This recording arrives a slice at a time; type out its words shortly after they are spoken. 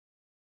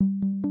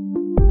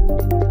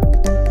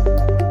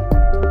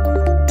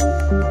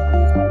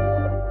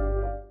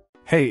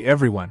Hey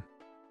everyone!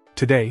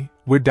 Today,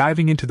 we're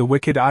diving into the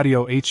Wicked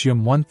Audio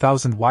HUM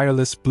 1000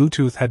 wireless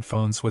Bluetooth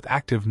headphones with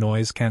active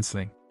noise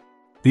cancelling.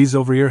 These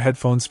over-ear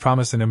headphones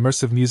promise an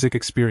immersive music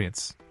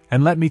experience,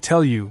 and let me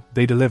tell you,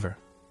 they deliver.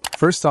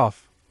 First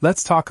off,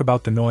 let's talk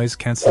about the noise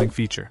cancelling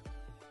feature.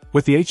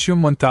 With the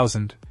HUM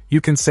 1000,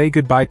 you can say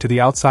goodbye to the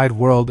outside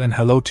world and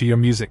hello to your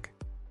music.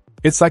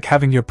 It's like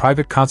having your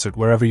private concert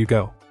wherever you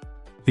go.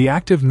 The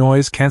active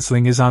noise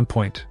cancelling is on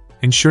point,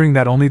 ensuring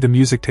that only the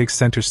music takes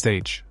center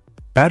stage.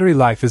 Battery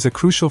life is a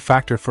crucial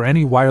factor for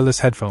any wireless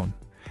headphone,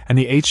 and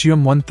the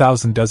HUM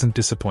 1000 doesn't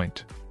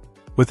disappoint.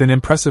 With an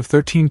impressive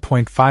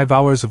 13.5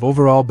 hours of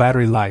overall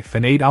battery life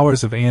and 8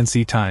 hours of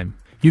ANC time,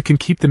 you can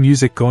keep the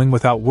music going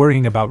without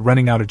worrying about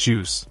running out of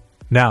juice.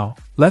 Now,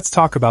 let's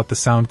talk about the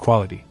sound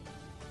quality.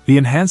 The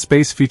enhanced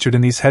bass featured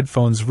in these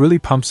headphones really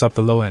pumps up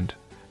the low end,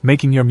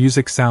 making your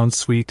music sound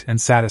sweet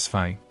and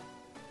satisfying.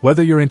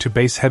 Whether you're into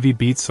bass-heavy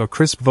beats or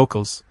crisp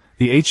vocals,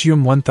 the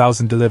HUM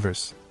 1000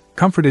 delivers.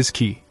 Comfort is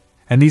key,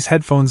 and these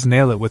headphones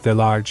nail it with their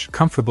large,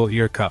 comfortable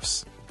ear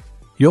cuffs.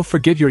 You'll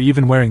forget you're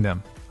even wearing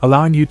them,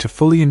 allowing you to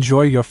fully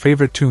enjoy your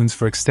favorite tunes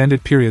for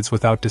extended periods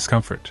without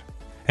discomfort.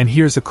 And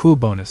here's a cool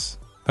bonus: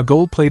 a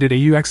gold-plated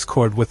AUX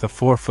cord with a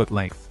 4-foot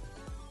length.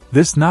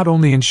 This not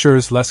only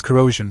ensures less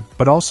corrosion,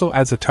 but also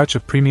adds a touch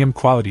of premium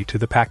quality to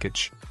the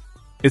package.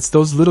 It's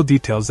those little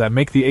details that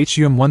make the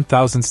HUM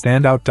 1000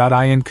 stand out.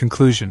 In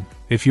conclusion,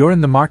 if you're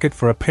in the market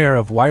for a pair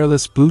of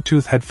wireless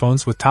Bluetooth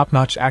headphones with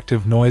top-notch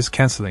active noise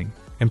cancelling,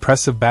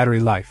 impressive battery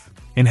life,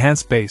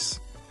 enhanced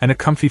bass, and a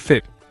comfy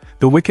fit,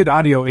 the Wicked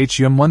Audio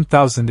HUM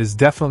 1000 is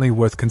definitely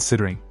worth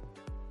considering.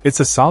 It's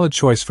a solid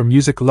choice for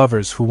music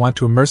lovers who want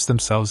to immerse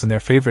themselves in their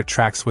favorite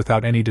tracks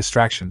without any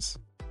distractions.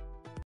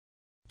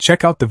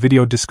 Check out the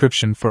video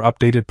description for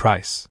updated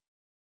price.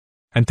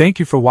 And thank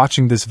you for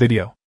watching this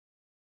video.